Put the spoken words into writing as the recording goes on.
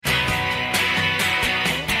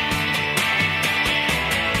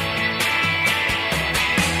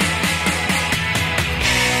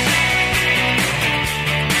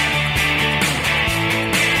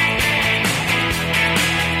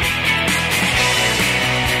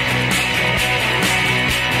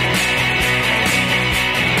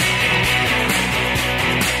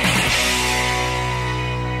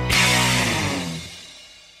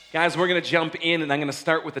Guys, we're going to jump in, and I'm going to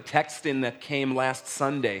start with a text in that came last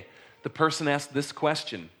Sunday. The person asked this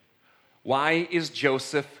question: why is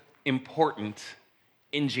Joseph important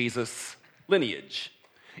in Jesus' lineage?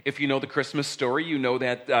 If you know the Christmas story, you know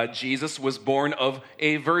that Jesus was born of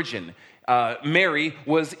a virgin. Mary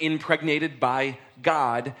was impregnated by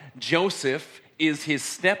God. Joseph is his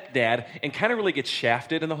stepdad, and kind of really gets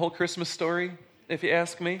shafted in the whole Christmas story, if you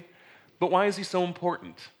ask me. But why is he so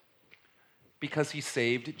important? Because he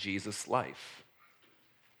saved Jesus' life.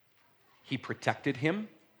 He protected him.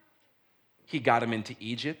 He got him into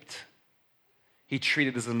Egypt. He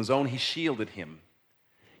treated him as his own. He shielded him.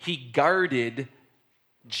 He guarded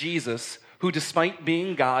Jesus, who, despite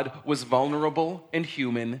being God, was vulnerable and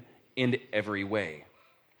human in every way.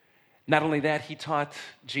 Not only that, he taught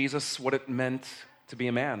Jesus what it meant to be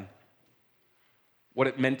a man, what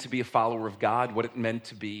it meant to be a follower of God, what it meant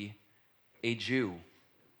to be a Jew.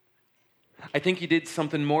 I think he did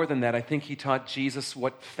something more than that. I think he taught Jesus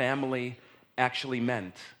what family actually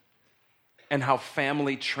meant and how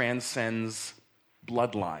family transcends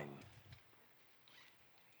bloodline.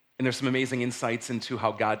 And there's some amazing insights into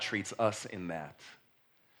how God treats us in that.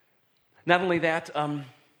 Not only that,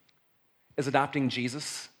 as adopting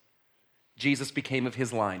Jesus, Jesus became of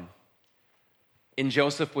his line. And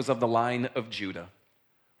Joseph was of the line of Judah,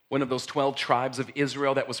 one of those 12 tribes of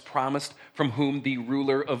Israel that was promised, from whom the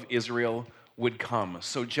ruler of Israel would come.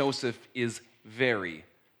 So Joseph is very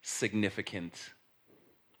significant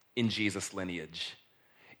in Jesus' lineage.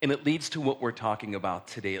 And it leads to what we're talking about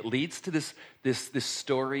today. It leads to this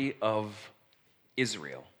story of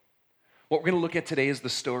Israel. What we're going to look at today is the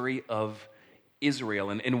story of Israel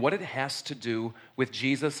and what it has to do with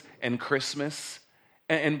Jesus and Christmas,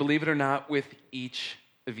 and believe it or not, with each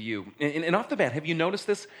of you. And off the bat, have you noticed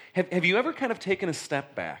this? Have you ever kind of taken a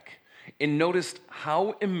step back and noticed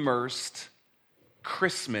how immersed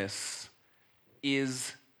Christmas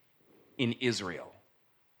is in Israel?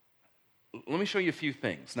 Let me show you a few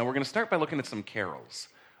things. Now, we're going to start by looking at some carols.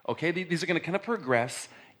 Okay, these are going to kind of progress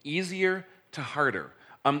easier to harder.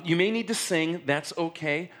 You may need to sing, that's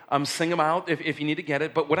okay. Sing them out if you need to get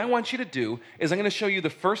it. But what I want you to do is I'm going to show you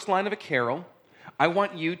the first line of a carol. I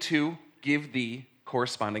want you to give the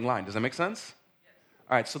corresponding line. Does that make sense? Yes.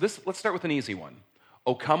 All right, so let's start with an easy one.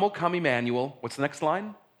 O come, Emmanuel. What's the next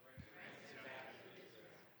line?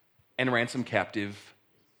 And ransom captive.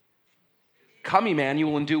 Come,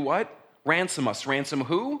 Emmanuel, and do what? Ransom us. Ransom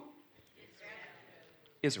who?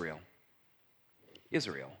 Israel.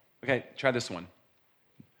 Okay, try this one.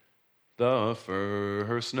 The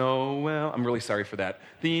first Noel. I'm really sorry for that.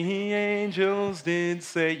 The angels did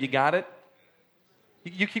say. You got it?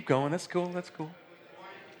 You keep going. That's cool.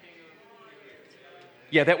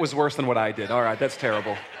 Yeah, that was worse than what I did. All right, that's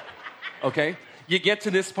terrible. Okay? You get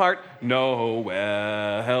to this part.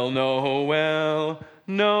 Noel, Noel,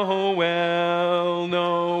 Noel,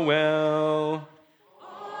 Noel.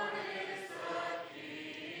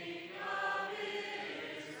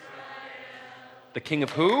 The king of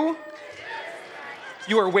who?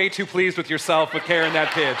 You are way too pleased with yourself with carrying that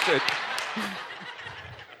pitch.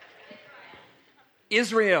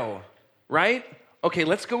 Israel, right? Okay,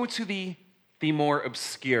 let's go to the more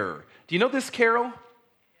obscure. Do you know this carol?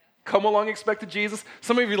 Come along, expected Jesus.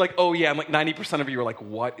 Some of you are like, oh yeah, and like 90% of you are like,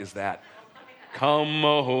 what is that? Come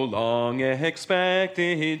along,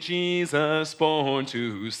 expected Jesus, born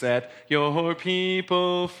to set your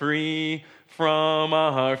people free from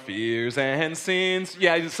our fears and sins.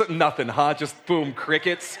 Yeah, just nothing, huh? Just boom,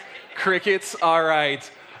 crickets. All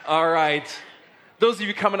right. Those of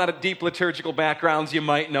you coming out of deep liturgical backgrounds, you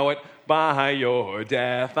might know it. By your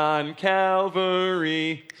death on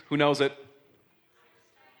Calvary. Who knows it?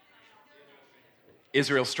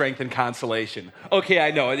 Israel's strength and consolation. Okay,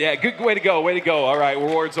 I know it. Yeah, good way to go. All right,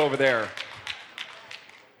 rewards over there.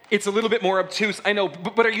 It's a little bit more obtuse, I know,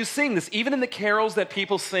 but are you seeing this? Even in the carols that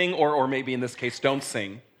people sing, or maybe in this case don't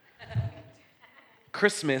sing,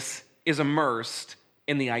 Christmas is immersed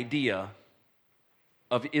in the idea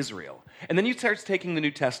of Israel. And then you start taking the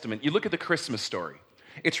New Testament, you look at the Christmas story.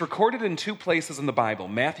 It's recorded in two places in the Bible,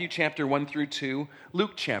 Matthew chapter 1 through 2,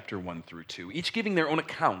 Luke chapter 1 through 2, each giving their own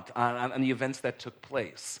account on the events that took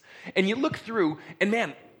place. And you look through, and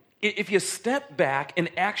man, if you step back and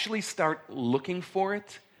actually start looking for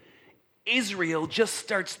it, Israel just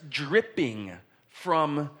starts dripping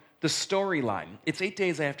from the storyline. It's 8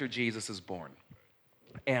 days after Jesus is born.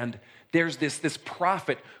 And there's this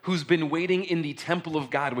prophet who's been waiting in the temple of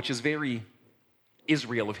God, which is very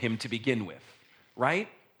Israel of him to begin with, right?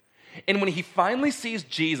 And when he finally sees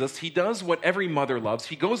Jesus, he does what every mother loves.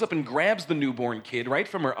 He goes up and grabs the newborn kid right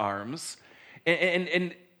from her arms.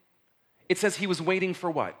 And it says he was waiting for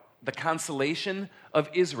what? the consolation of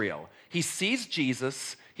Israel. He sees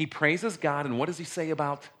Jesus, he praises God, and what does he say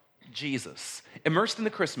about Jesus? Immersed in the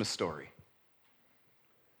Christmas story.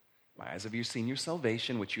 My eyes have you seen your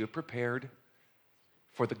salvation, which you have prepared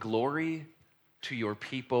for the glory to your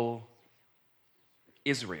people,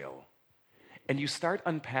 Israel. And you start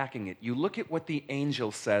unpacking it. You look at what the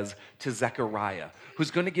angel says to Zechariah,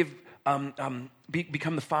 who's going to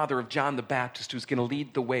become the father of John the Baptist, who's going to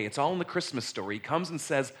lead the way. It's all in the Christmas story. He comes and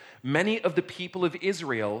says, many of the people of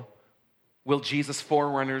Israel will Jesus'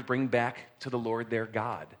 forerunners bring back to the Lord their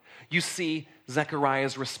God. You see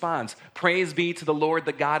Zechariah's response. Praise be to the Lord,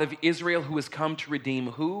 the God of Israel, who has come to redeem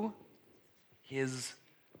who? His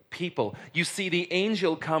people. You see the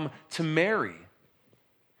angel come to Mary.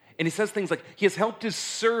 And he says things like, he has helped his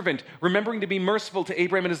servant, remembering to be merciful to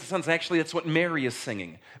Abraham and his sons. Actually, that's what Mary is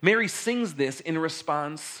singing. Mary sings this in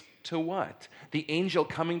response to what? The angel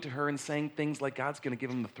coming to her and saying things like, God's going to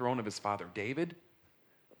give him the throne of his father David.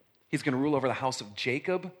 He's going to rule over the house of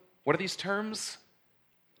Jacob. What are these terms?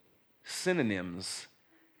 Synonyms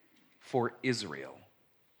for Israel.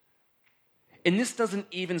 And this doesn't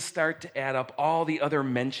even start to add up all the other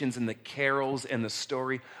mentions in the carols and the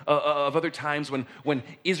story of other times when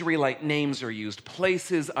Israelite names are used,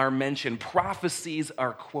 places are mentioned, prophecies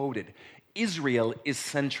are quoted. Israel is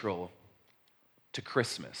central to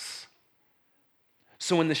Christmas.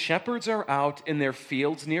 So when the shepherds are out in their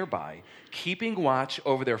fields nearby, keeping watch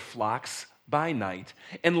over their flocks by night,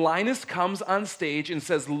 and Linus comes on stage and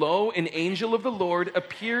says, lo, an angel of the Lord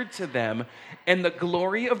appeared to them, and the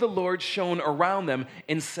glory of the Lord shone around them,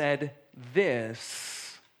 and said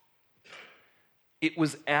this. It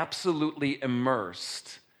was absolutely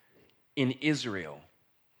immersed in Israel.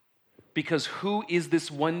 Because who is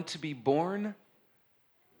this one to be born?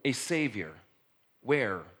 A Savior.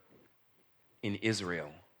 Where? In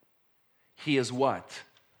Israel. He is what?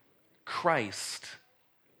 Christ.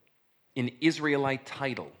 An Israelite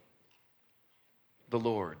title, the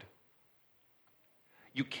Lord.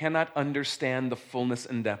 You cannot understand the fullness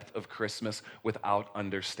and depth of Christmas without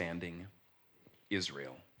understanding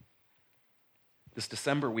Israel. This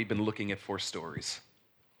December, we've been looking at 4 stories.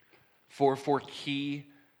 Four key,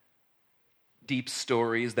 deep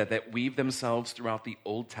stories that weave themselves throughout the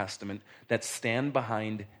Old Testament that stand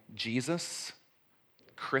behind Jesus,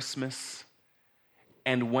 Christmas,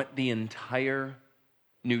 and what the entire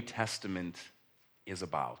New Testament is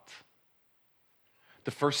about.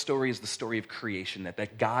 The first story is the story of creation,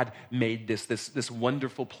 that God made this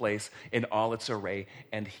wonderful place in all its array,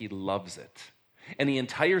 and he loves it. And the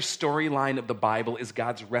entire storyline of the Bible is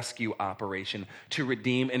God's rescue operation to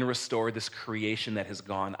redeem and restore this creation that has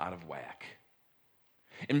gone out of whack.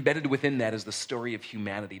 Embedded within that is the story of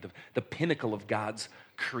humanity, the pinnacle of God's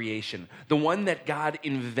creation, the one that God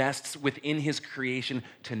invests within his creation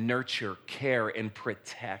to nurture, care, and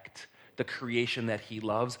protect the creation that he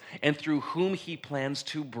loves, and through whom he plans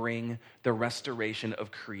to bring the restoration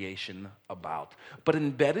of creation about. But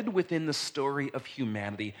embedded within the story of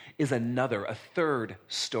humanity is a third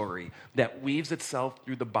story that weaves itself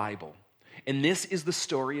through the Bible. And this is the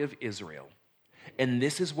story of Israel. And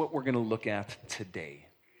this is what we're going to look at today.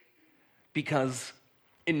 Because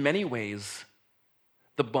in many ways,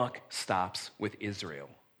 the buck stops with Israel.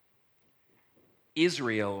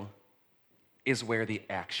 Israel is where the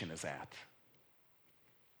action is at.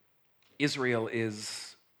 Israel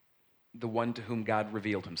is the one to whom God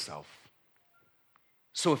revealed himself.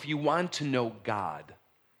 So if you want to know God,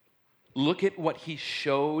 look at what he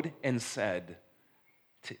showed and said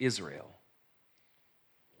to Israel.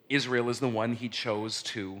 Israel is the one he chose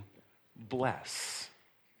to bless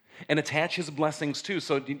and attach his blessings to.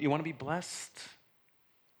 So do you want to be blessed?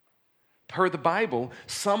 Per the Bible,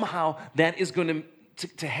 somehow that is going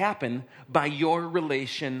to happen by your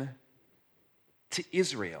relation to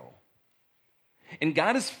Israel. And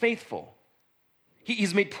God is faithful.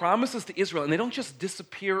 He's made promises to Israel, and they don't just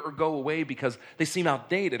disappear or go away because they seem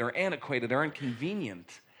outdated or antiquated or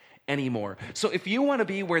inconvenient anymore. So if you want to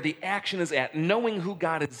be where the action is at, knowing who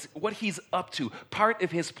God is, what he's up to, part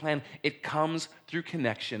of his plan, it comes through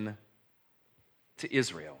connection to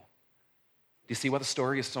Israel. Do you see why the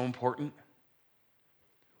story is so important?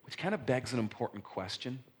 Which kind of begs an important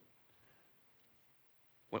question.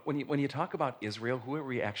 When you talk about Israel, who are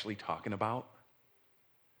we actually talking about?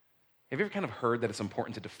 Have you ever kind of heard that it's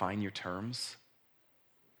important to define your terms?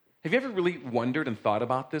 Have you ever really wondered and thought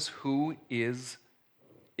about this? Who is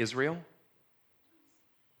Israel?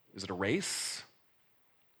 Is it a race?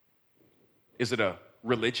 Is it a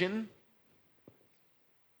religion?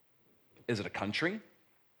 Is it a country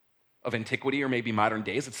of antiquity or maybe modern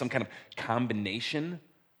days? It's some kind of combination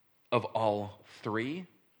of all three.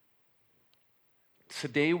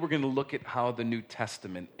 today we're going to look at how the New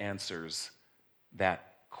Testament answers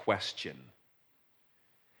that question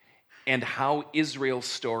and how Israel's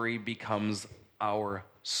story becomes our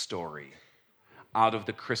story out of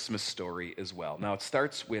the Christmas story as well. Now, it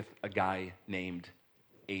starts with a guy named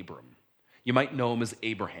Abram. You might know him as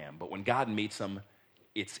Abraham, but when God meets him,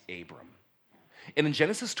 it's Abram. And in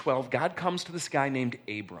Genesis 12, God comes to this guy named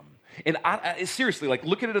Abram. And seriously, like,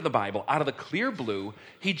 look at it in the Bible. Out of the clear blue,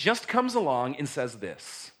 he just comes along and says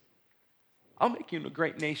this: I'll make you a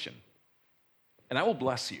great nation, and I will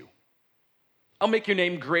bless you. I'll make your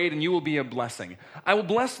name great, and you will be a blessing. I will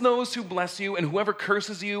bless those who bless you, and whoever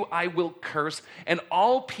curses you, I will curse. And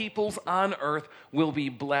all peoples on earth will be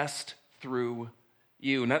blessed through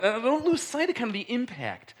you. Now, don't lose sight of kind of the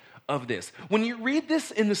impact of this. When you read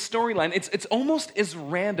this in the storyline, it's almost as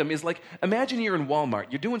random as, like, imagine you're in Walmart,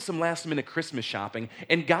 you're doing some last minute Christmas shopping,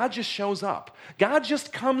 and God just shows up. God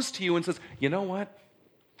just comes to you and says, you know what?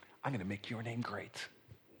 I'm going to make your name great.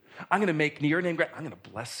 I'm going to make your name great. I'm going to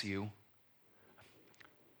bless you.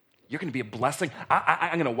 You're going to be a blessing.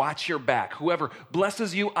 I'm going to watch your back. Whoever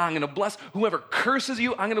blesses you, I'm going to bless. Whoever curses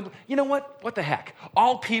you, I'm going to, you know what? What the heck?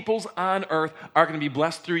 All peoples on earth are going to be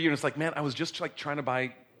blessed through you. And it's like, man, I was just like trying to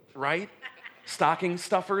buy, right? Stocking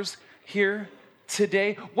stuffers here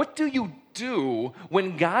today. What do you do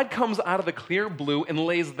when God comes out of the clear blue and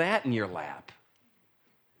lays that in your lap?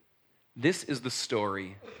 This is the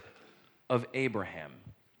story of Abraham.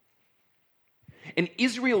 And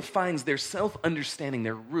Israel finds their self-understanding,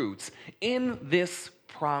 their roots, in this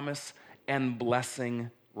promise and blessing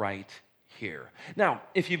right here. Now,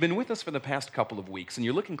 if you've been with us for the past couple of weeks and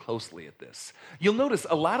you're looking closely at this, you'll notice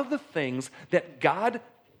a lot of the things that God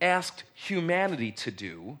asked humanity to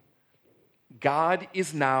do, God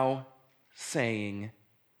is now saying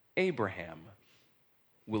Abraham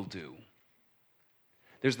will do.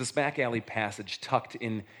 There's this back alley passage tucked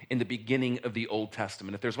in the beginning of the Old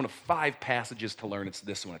Testament. If there's one of 5 passages to learn, it's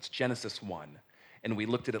this one. It's Genesis 1, and we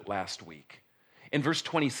looked at it last week. In verse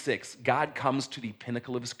 26, God comes to the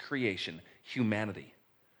pinnacle of his creation, humanity.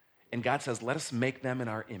 And God says, let us make them in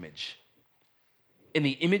our image. In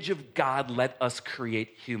the image of God, let us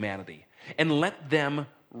create humanity, and let them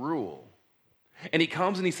rule. And he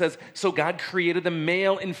comes and he says, so God created them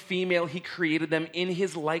male and female. He created them in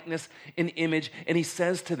his likeness and image. And he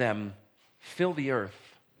says to them, fill the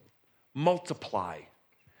earth, multiply,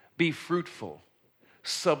 be fruitful,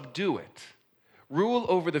 subdue it, rule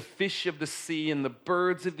over the fish of the sea and the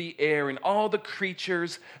birds of the air and all the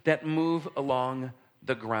creatures that move along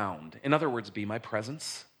the ground. In other words, be my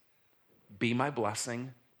presence, be my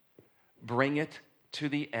blessing, bring it to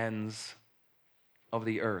the ends of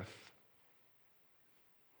the earth.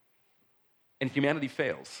 And humanity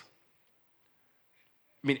fails.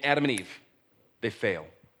 I mean, Adam and Eve, they fail.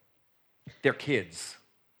 Their kids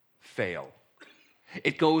fail.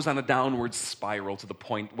 It goes on a downward spiral to the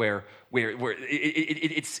point where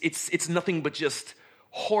it's nothing but just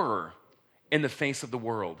horror in the face of the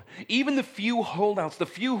world. Even the few holdouts, the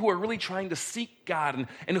few who are really trying to seek God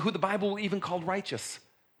and who the Bible will even call righteous,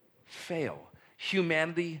 fail.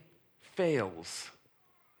 Humanity fails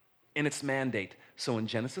in its mandate. So in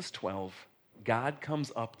Genesis 12, God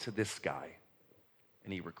comes up to this guy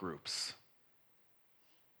and he regroups.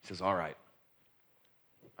 He says, all right,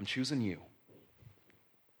 I'm choosing you.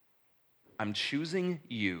 I'm choosing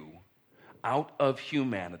you out of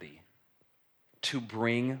humanity to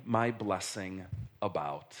bring my blessing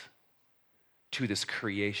about to this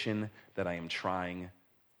creation that I am trying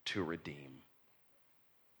to redeem.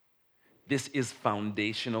 This is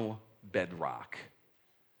foundational bedrock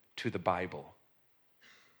to the Bible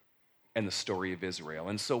and the story of Israel.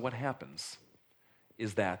 And so what happens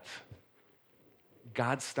is that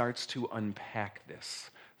God starts to unpack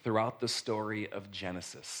this throughout the story of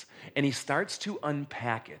Genesis. And he starts to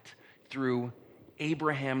unpack it through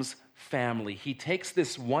Abraham's family. He takes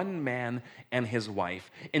this one man and his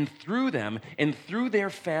wife, and through them and through their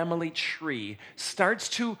family tree, starts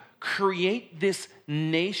to create this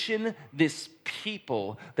nation, this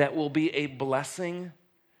people that will be a blessing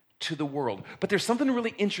to the world. But there's something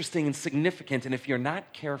really interesting and significant, and if you're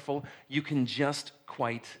not careful, you can just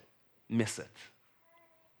quite miss it.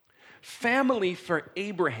 Family for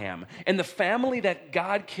Abraham and the family that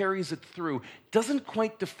God carries it through doesn't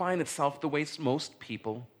quite define itself the way most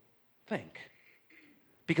people think.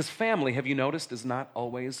 Because family, have you noticed, is not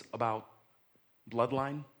always about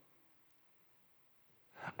bloodline.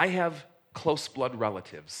 I have close blood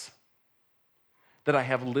relatives that I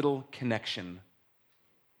have little connection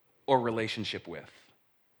or relationship with.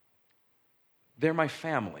 They're my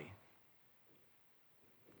family,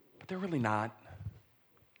 but they're really not.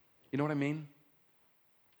 You know what I mean?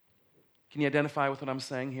 Can you identify with what I'm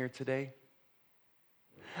saying here today?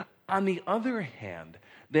 On the other hand,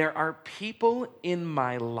 there are people in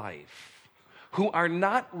my life who are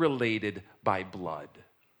not related by blood,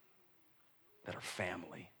 that are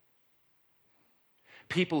family.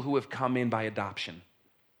 People who have come in by adoption.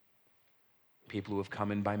 People who have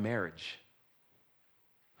come in by marriage.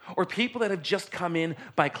 Or people that have just come in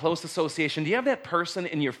by close association. Do you have that person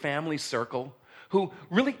in your family circle who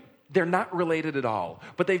really, they're not related at all,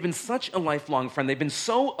 but they've been such a lifelong friend. They've been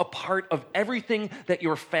so a part of everything that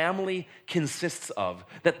your family consists of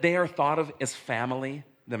that they are thought of as family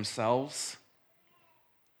themselves?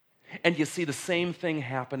 And you see the same thing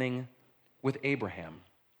happening with Abraham.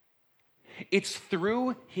 It's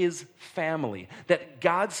through his family that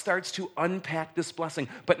God starts to unpack this blessing,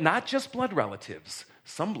 but not just blood relatives.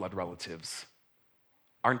 Some blood relatives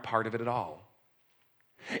aren't part of it at all.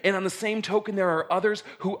 And on the same token, there are others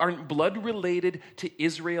who aren't blood related to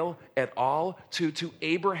Israel at all, to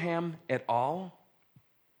Abraham at all,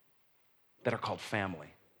 that are called family.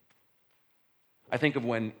 I think of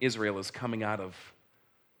when Israel is coming out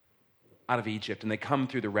of Egypt and they come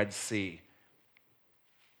through the Red Sea.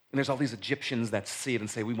 And there's all these Egyptians that see it and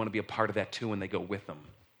say, we want to be a part of that too, and they go with them.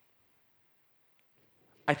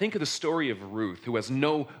 I think of the story of Ruth, who has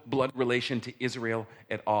no blood relation to Israel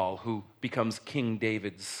at all, who becomes King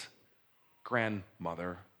David's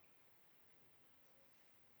grandmother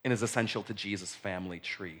and is essential to Jesus' family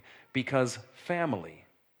tree, because family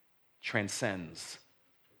transcends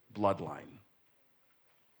bloodline.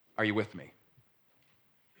 Are you with me?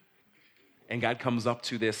 And God comes up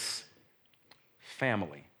to this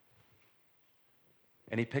family,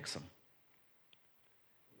 and he picks them.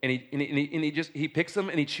 And he picks them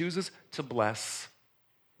and he chooses to bless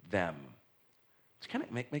them. Which kind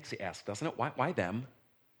of makes you ask, doesn't it? Why them?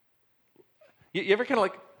 You ever kind of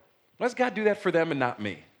like, why does God do that for them and not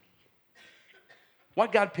me?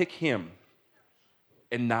 Why'd God pick him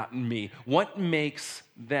and not me? What makes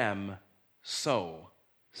them so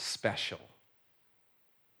special?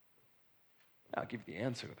 I'll give you the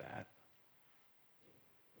answer to that.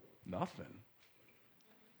 Nothing.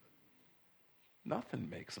 Nothing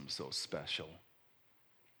makes them so special.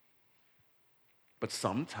 But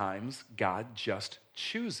sometimes God just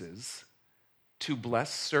chooses to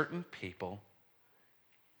bless certain people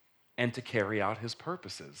and to carry out his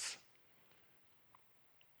purposes.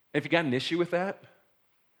 If you got an issue with that,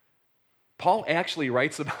 Paul actually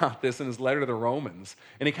writes about this in his letter to the Romans,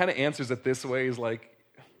 and he kind of answers it this way. He's like,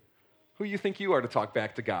 who do you think you are to talk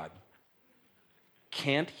back to God?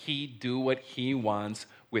 Can't he do what he wants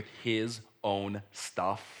with his own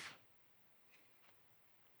stuff?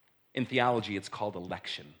 In theology, it's called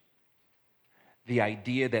election. The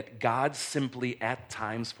idea that God simply, at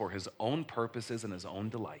times, for his own purposes and his own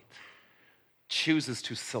delight, chooses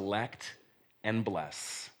to select and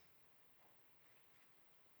bless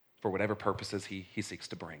for whatever purposes he seeks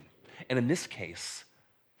to bring. And in this case,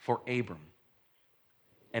 for Abram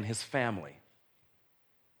and his family,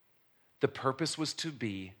 the purpose was to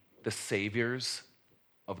be the saviors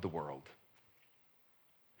of the world.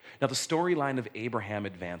 Now, the storyline of Abraham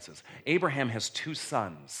advances. Abraham has two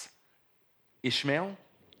sons, Ishmael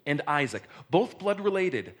and Isaac, both blood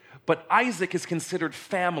related, but Isaac is considered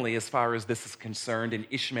family as far as this is concerned, and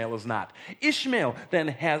Ishmael is not. Isaac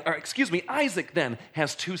then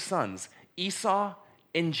has two sons, Esau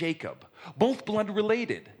and Jacob, both blood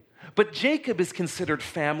related. But Jacob is considered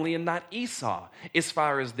family and not Esau as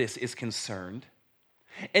far as this is concerned.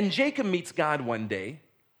 And Jacob meets God one day,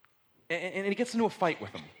 and he gets into a fight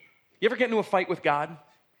with him. You ever get into a fight with God?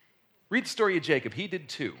 Read the story of Jacob. He did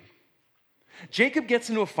too. Jacob gets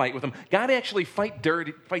into a fight with him. God actually fights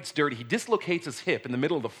dirty. He dislocates his hip in the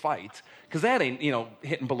middle of the fight, because that ain't,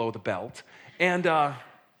 hitting below the belt. And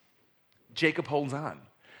Jacob holds on.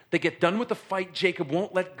 They get done with the fight. Jacob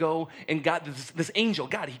won't let go. And God, this angel,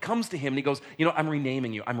 God, he comes to him and he goes, I'm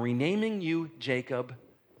renaming you. I'm renaming you, Jacob,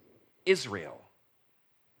 Israel.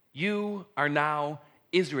 You are now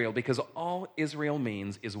Israel, because all Israel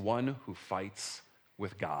means is one who fights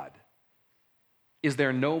with God. Is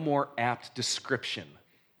there no more apt description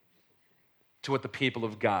to what the people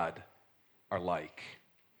of God are like?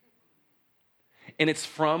 And it's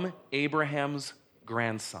from Abraham's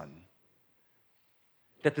grandson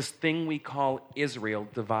that this thing we call Israel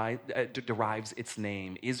derives its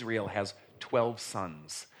name. Israel has 12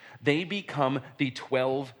 sons. They become the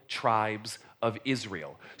 12 tribes of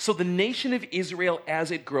Israel. So the nation of Israel,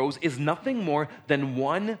 as it grows, is nothing more than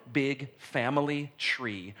one big family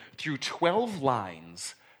tree through 12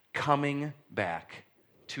 lines coming back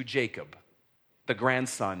to Jacob, the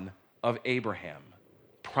grandson of Abraham,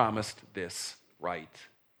 promised this right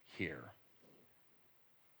here.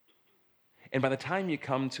 And by the time you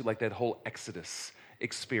come to like that whole Exodus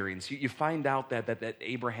experience, you find out that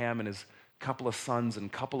Abraham and his couple of sons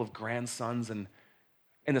and couple of grandsons and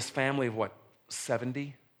this family of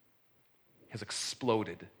 70 has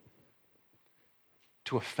exploded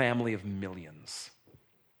to a family of millions.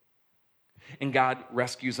 And God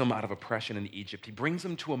rescues them out of oppression in Egypt. He brings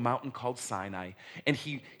them to a mountain called Sinai, and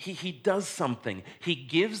he does something. He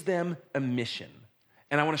gives them a mission.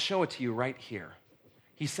 And I want to show it to you right here.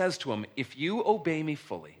 He says to them, if you obey me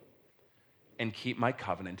fully and keep my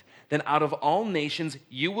covenant, then out of all nations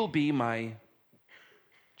you will be my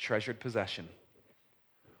treasured possession.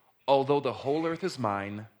 Although the whole earth is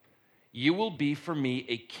mine, you will be for me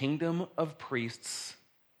a kingdom of priests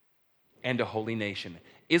and a holy nation.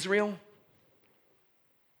 Israel,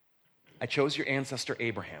 I chose your ancestor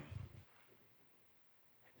Abraham,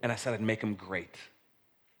 and I said I'd make him great,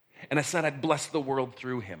 and I said I'd bless the world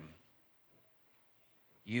through him.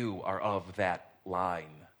 You are of that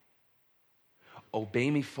line.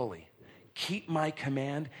 Obey me fully. Keep my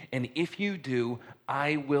command, and if you do,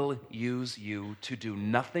 I will use you to do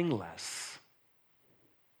nothing less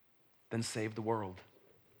than save the world.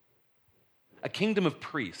 A kingdom of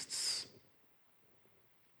priests,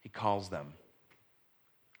 he calls them.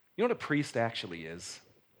 You know what a priest actually is?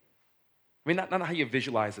 I mean, not how you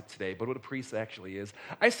visualize it today, but what a priest actually is.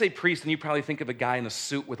 I say priest, and you probably think of a guy in a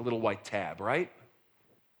suit with a little white tab, right?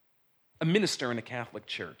 A minister in a Catholic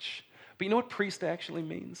church. But you know what priest actually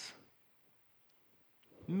means?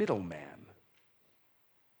 Middleman,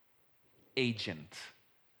 agent,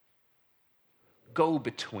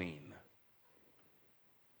 go-between.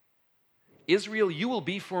 Israel, you will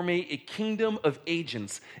be for me a kingdom of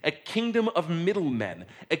agents, a kingdom of middlemen,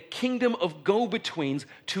 a kingdom of go-betweens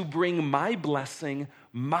to bring my blessing,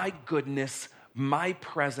 my goodness, my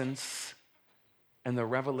presence, and the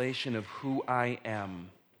revelation of who I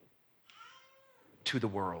am to the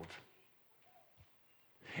world.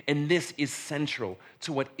 And this is central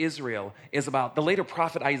to what Israel is about. The later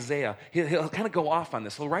prophet Isaiah, he'll kind of go off on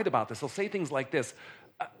this. He'll write about this. He'll say things like this.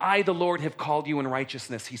 I, the Lord, have called you in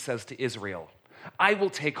righteousness, he says to Israel. I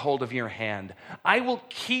will take hold of your hand. I will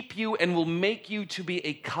keep you and will make you to be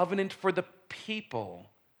a covenant for the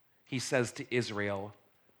people, he says to Israel,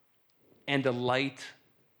 and a light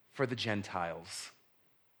for the Gentiles.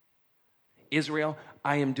 Israel,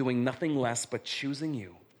 I am doing nothing less but choosing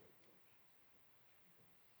you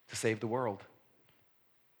to save the world.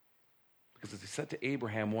 Because as he said to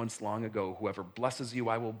Abraham once long ago, whoever blesses you,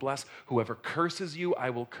 I will bless. Whoever curses you, I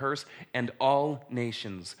will curse. And all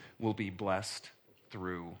nations will be blessed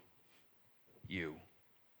through you.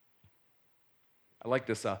 I like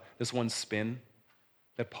this one spin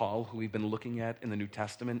that Paul, who we've been looking at in the New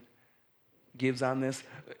Testament, gives on this.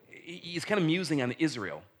 He's kind of musing on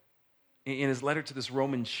Israel in his letter to this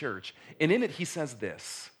Roman church. And in it, he says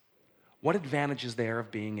this. What advantage is there of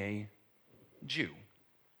being a Jew?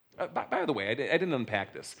 By the way, I didn't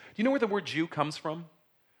unpack this. Do you know where the word Jew comes from?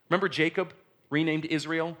 Remember Jacob, renamed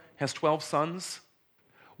Israel, has 12 sons?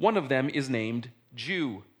 One of them is named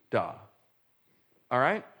Judah. All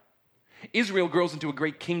right? Israel grows into a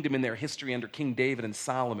great kingdom in their history under King David and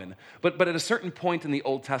Solomon. But at a certain point in the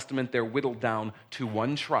Old Testament, they're whittled down to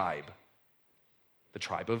one tribe, the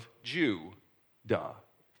tribe of Judah.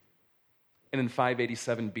 And in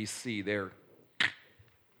 587 BC, they're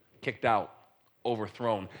kicked out,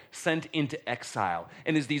 overthrown, sent into exile.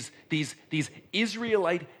 And as these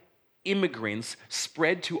Israelite immigrants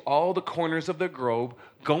spread to all the corners of the globe,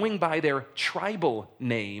 going by their tribal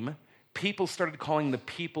name, people started calling the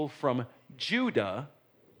people from Judah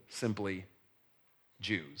simply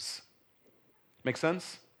Jews. Make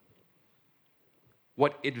sense?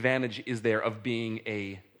 What advantage is there of being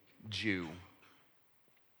a Jew?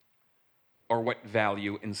 Or what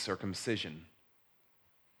value in circumcision?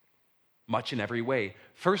 Much in every way.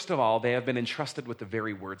 First of all, they have been entrusted with the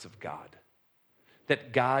very words of God.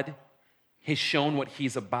 That God has shown what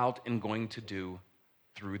he's about and going to do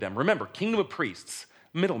through them. Remember, kingdom of priests,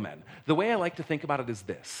 middlemen. The way I like to think about it is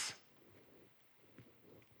this.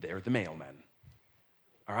 They're the mailmen.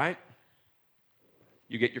 All right?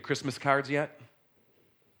 You get your Christmas cards yet?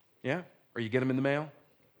 Yeah? Or you get them in the mail?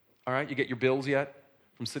 All right? You get your bills yet?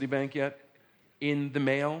 From Citibank yet? In the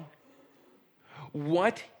mail?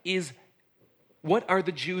 What are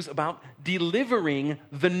the Jews about? Delivering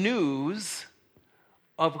the news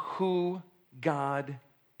of who God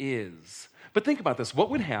is. But think about this. What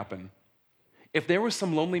would happen if there was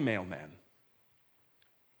some lonely mailman,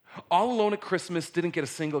 all alone at Christmas, didn't get a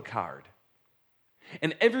single card,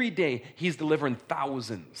 and every day he's delivering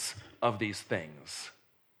thousands of these things,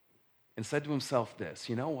 and said to himself this,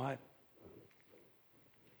 you know what?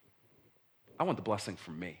 I want the blessing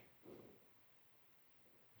from me.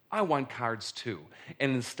 I want cards too.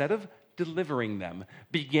 And instead of delivering them,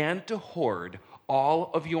 began to hoard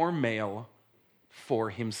all of your mail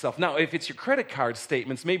for himself. Now, if it's your credit card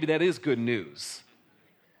statements, maybe that is good news.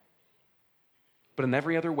 But in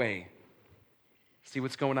every other way, see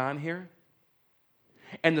what's going on here?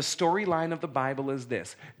 And the storyline of the Bible is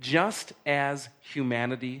this: just as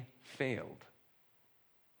humanity failed,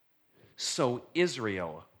 so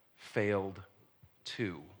Israel failed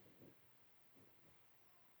too.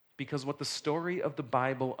 Because what the story of the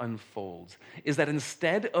Bible unfolds is that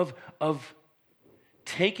instead of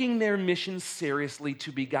taking their mission seriously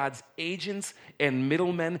to be God's agents and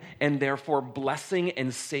middlemen and therefore blessing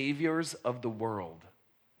and saviors of the world,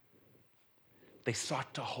 they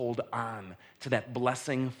sought to hold on to that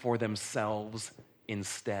blessing for themselves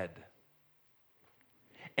instead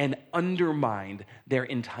and undermined their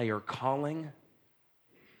entire calling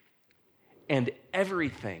and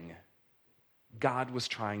everything God was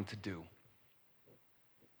trying to do.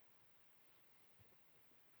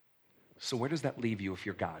 So where does that leave you if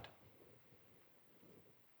you're God?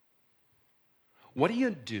 What do you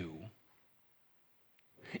do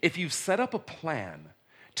if you've set up a plan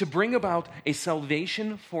to bring about a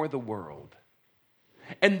salvation for the world,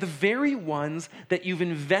 and the very ones that you've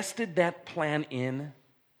invested that plan in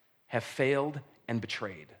have failed and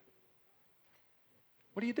betrayed?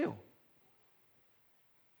 What do you do?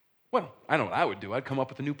 Well, I know what I would do. I'd come up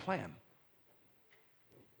with a new plan.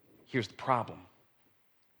 Here's the problem.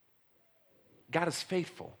 God is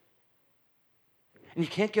faithful. And you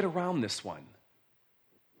can't get around this one.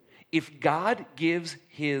 If God gives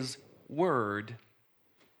his word,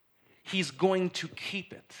 he's going to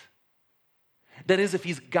keep it. That is, if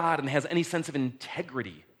he's God and has any sense of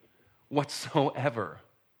integrity whatsoever.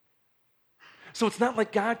 So it's not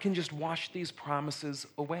like God can just wash these promises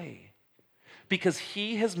away, because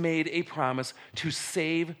he has made a promise to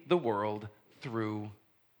save the world through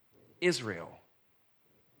Israel.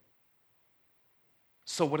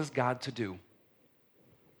 So what is God to do?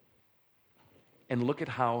 And look at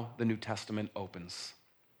how the New Testament opens.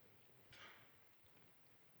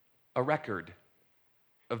 A record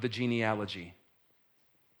of the genealogy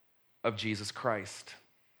of Jesus Christ,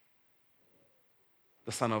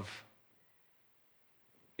 the son of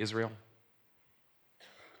Israel,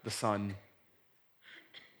 the son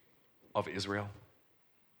of Israel.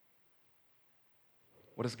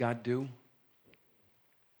 What does God do?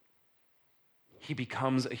 He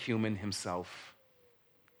becomes a human himself.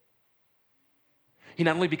 He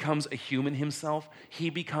not only becomes a human himself, he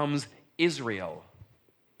becomes Israel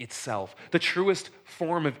itself, the truest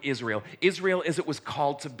form of Israel. Israel as it was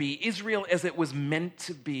called to be, Israel as it was meant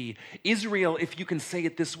to be. Israel, if you can say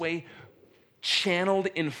it this way, channeled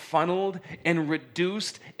and funneled and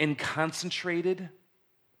reduced and concentrated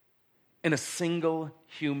in a single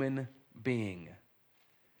human being.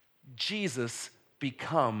 Jesus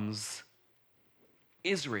becomes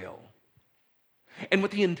Israel. And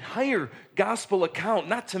what the entire gospel account,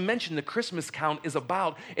 not to mention the Christmas count, is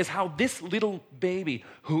about is how this little baby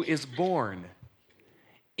who is born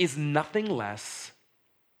is nothing less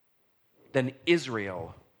than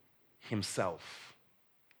Israel himself.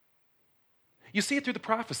 You see it through the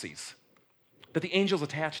prophecies that the angels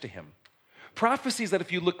attach to him. Prophecies that,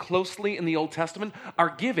 if you look closely in the Old Testament, are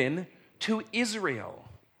given to Israel.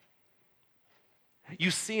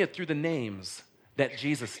 You see it through the names that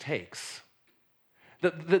Jesus takes,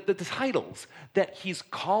 the titles that he's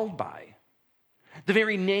called by, the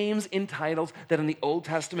very names and titles that in the Old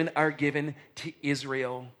Testament are given to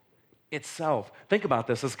Israel itself. Think about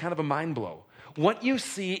this as kind of a mind blow. What you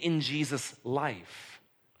see in Jesus' life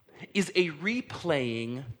is a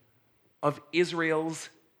replaying of Israel's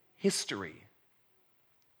history.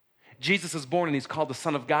 Jesus is born and he's called the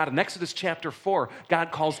Son of God. In Exodus chapter 4,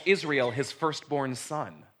 God calls Israel his firstborn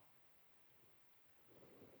son.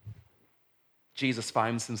 Jesus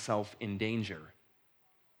finds himself in danger.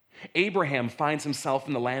 Abraham finds himself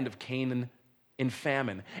in the land of Canaan in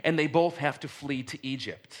famine, and they both have to flee to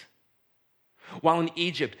Egypt. While in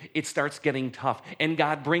Egypt, it starts getting tough, and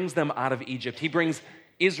God brings them out of Egypt. He brings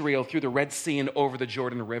Israel through the Red Sea and over the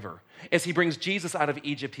Jordan River. As he brings Jesus out of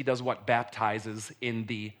Egypt, he does what? Baptizes in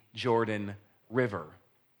the Jordan River.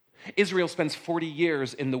 Israel spends 40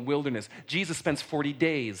 years in the wilderness. Jesus spends 40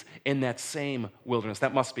 days in that same wilderness.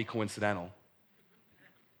 That must be coincidental.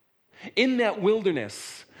 In that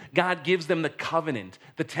wilderness, God gives them the covenant,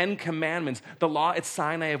 the 10 commandments, the law at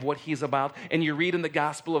Sinai of what he's about. And you read in the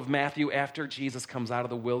Gospel of Matthew, after Jesus comes out of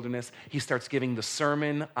the wilderness, he starts giving the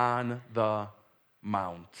Sermon on the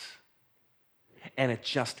Mount. And it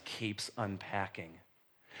just keeps unpacking.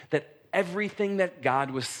 that everything that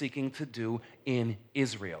God was seeking to do in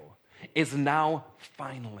Israel is now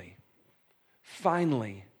finally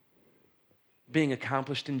being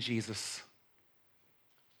accomplished in Jesus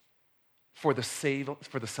for the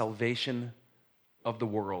salvation of the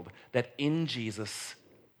world. That in Jesus,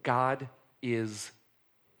 God is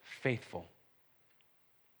faithful.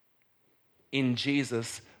 In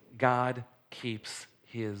Jesus, God keeps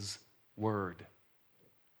his word.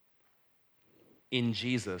 In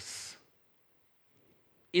Jesus,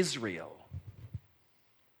 Israel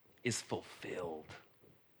is fulfilled.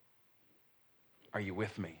 Are you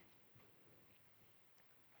with me?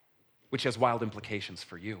 Which has wild implications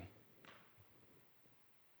for you.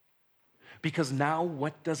 Because now,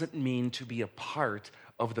 what does it mean to be a part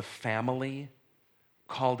of the family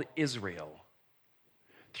called Israel,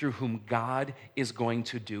 through whom God is going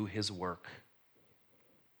to do his work?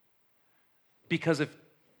 Because if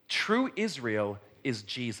true Israel is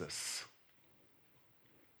Jesus,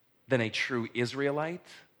 then a true Israelite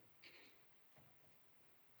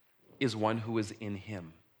is one who is in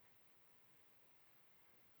him.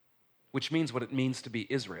 Which means what it means to be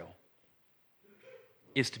Israel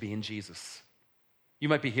is to be in Jesus. You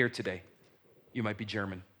might be here today. You might be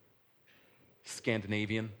German,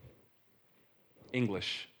 Scandinavian,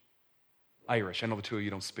 English, Irish. I know the two of you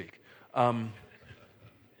don't speak.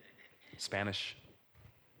 Spanish,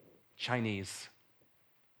 Chinese,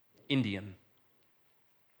 Indian,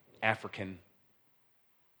 African,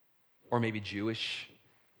 or maybe Jewish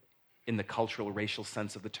in the cultural, racial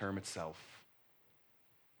sense of the term itself.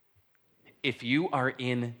 If you are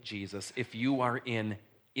in Jesus, if you are in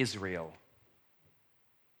Israel,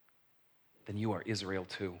 then you are Israel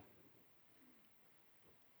too.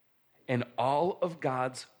 And all of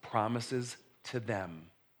God's promises to them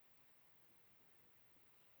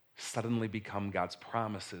suddenly become God's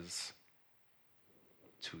promises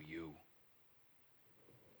to you.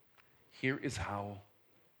 Here is how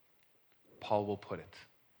Paul will put it.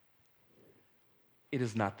 It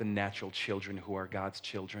is not the natural children who are God's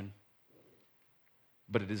children,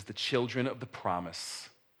 but it is the children of the promise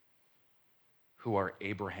who are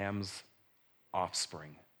Abraham's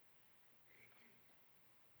offspring.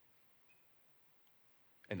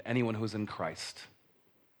 And anyone who's in Christ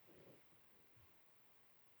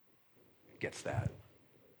gets that. Do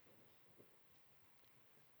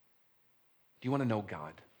you want to know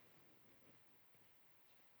God?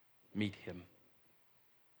 Meet him.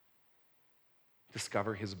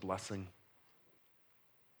 Discover his blessing,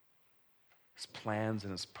 his plans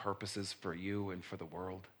and his purposes for you and for the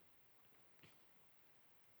world.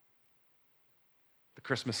 The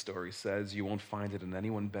Christmas story says you won't find it in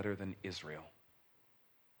anyone better than Israel.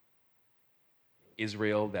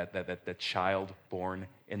 Israel, that child born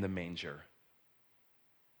in the manger,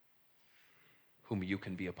 whom you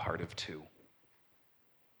can be a part of too.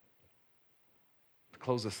 To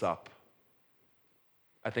close this up,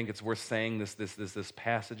 I think it's worth saying this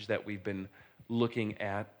passage that we've been looking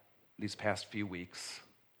at these past few weeks.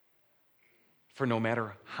 For no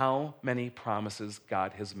matter how many promises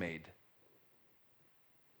God has made,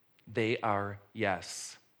 they are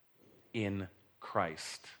yes in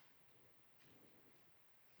Christ.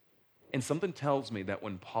 And something tells me that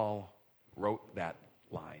when Paul wrote that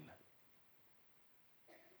line,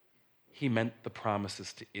 he meant the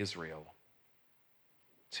promises to Israel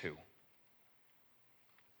too.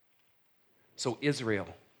 So Israel,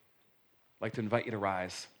 I'd like to invite you to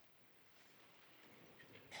rise.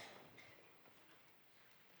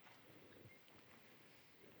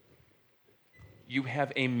 You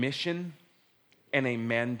have a mission and a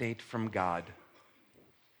mandate from God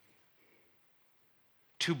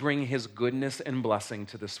to bring his goodness and blessing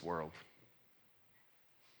to this world.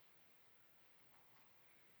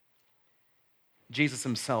 Jesus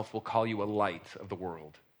himself will call you a light of the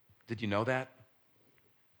world. Did you know that?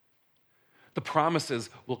 The promises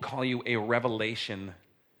will call you a revelation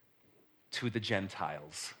to the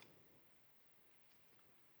Gentiles.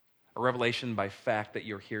 A revelation by fact that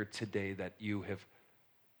you're here today, that you have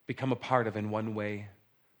become a part of in one way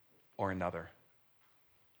or another.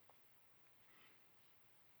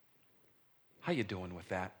 How you doing with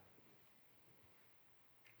that?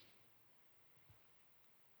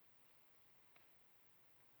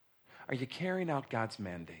 Are you carrying out God's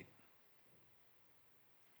mandate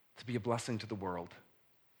to be a blessing to the world?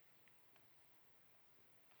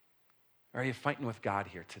 Or are you fighting with God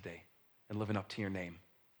here today and living up to your name?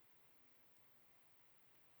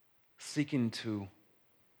 Seeking to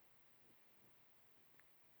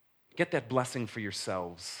get that blessing for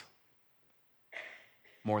yourselves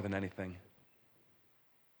more than anything?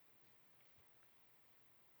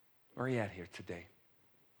 Where are you at here today?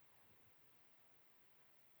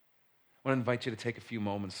 I want to invite you to take a few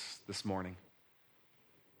moments this morning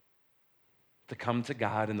to come to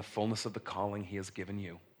God in the fullness of the calling he has given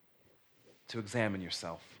you, to examine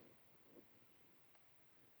yourself,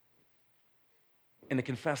 and to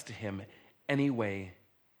confess to him any way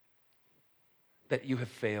that you have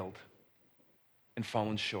failed and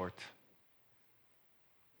fallen short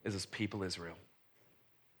as his people Israel.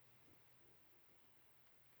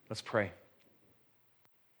 Let's pray.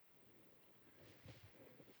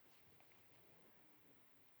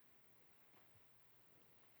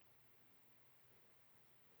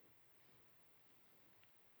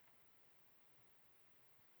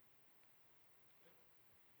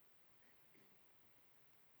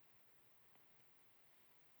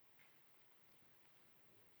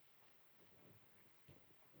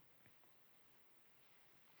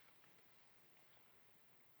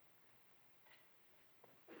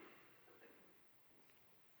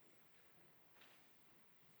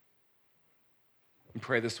 And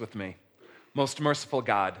pray this with me. Most merciful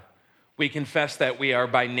God, we confess that we are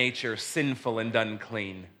by nature sinful and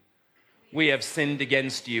unclean. We have sinned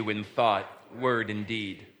against you in thought, word, and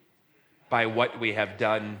deed, by what we have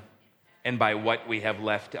done and by what we have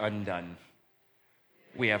left undone.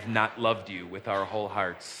 We have not loved you with our whole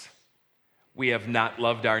hearts. We have not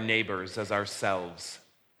loved our neighbors as ourselves.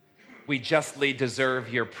 We justly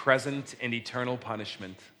deserve your present and eternal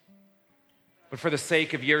punishment. But for the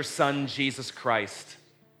sake of your Son, Jesus Christ,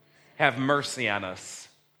 have mercy on us.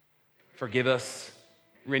 Forgive us,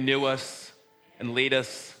 renew us, and lead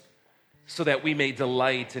us so that we may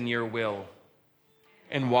delight in your will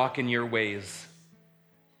and walk in your ways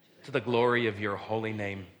to the glory of your holy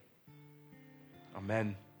name.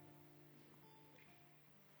 Amen.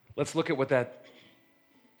 Let's look at what that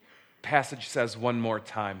passage says one more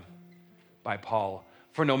time by Paul.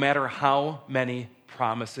 For no matter how many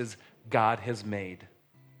promises God has made,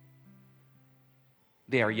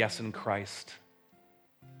 they are yes in Christ.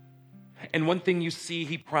 And one thing you see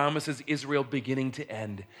he promises Israel beginning to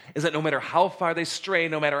end is that no matter how far they stray,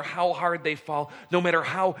 no matter how hard they fall, no matter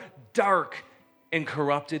how dark and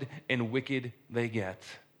corrupted and wicked they get,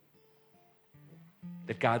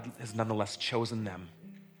 that God has nonetheless chosen them.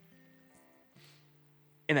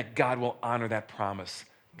 And that God will honor that promise.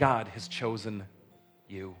 God has chosen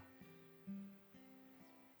you.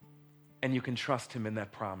 And you can trust him in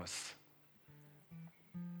that promise.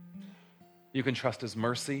 You can trust his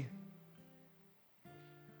mercy,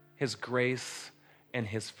 his grace, and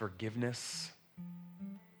his forgiveness.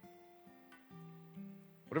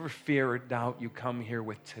 Whatever fear or doubt you come here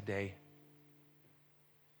with today,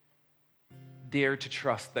 dare to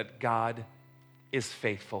trust that God is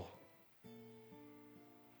faithful.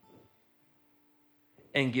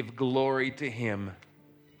 And give glory to him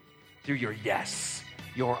through your yes,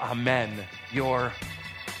 your amen, your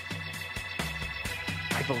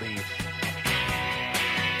I believe.